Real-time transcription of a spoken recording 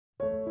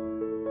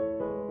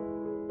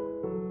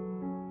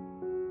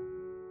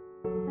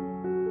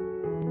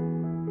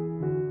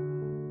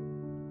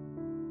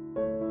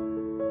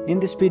In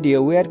this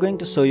video, we are going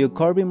to show you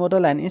curvy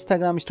model and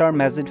Instagram star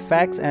Madz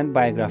facts and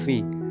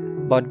biography.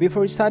 But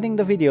before starting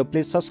the video,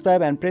 please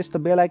subscribe and press the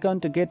bell icon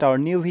to get our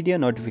new video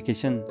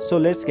notification. So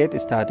let's get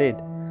started.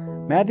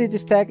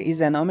 Madz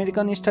is an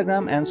American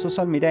Instagram and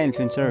social media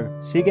influencer.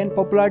 She gained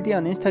popularity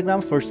on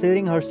Instagram for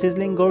sharing her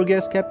sizzling,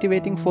 gorgeous,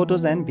 captivating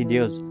photos and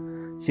videos.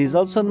 She is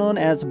also known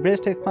as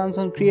breast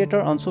expansion creator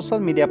on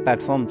social media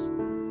platforms.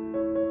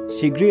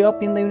 She grew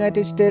up in the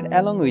United States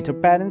along with her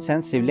parents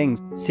and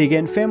siblings. She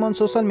gained fame on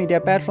social media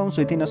platforms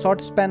within a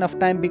short span of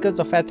time because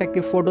of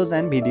attractive photos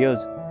and videos.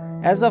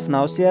 As of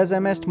now, she has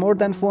amassed more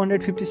than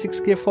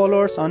 456k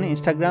followers on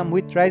Instagram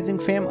with rising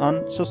fame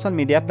on social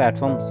media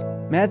platforms.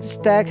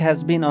 Madz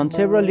has been on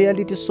several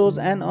reality shows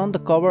and on the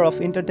cover of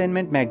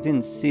entertainment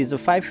magazines. She is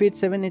 5 feet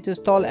 7 inches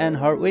tall and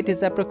her weight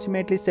is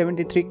approximately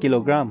 73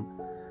 kg.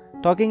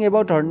 Talking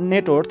about her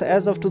net worth,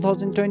 as of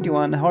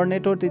 2021, her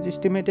net worth is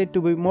estimated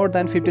to be more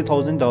than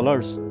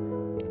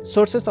 $50,000.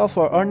 Sources of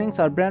her earnings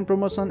are brand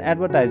promotion,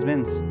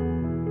 advertisements.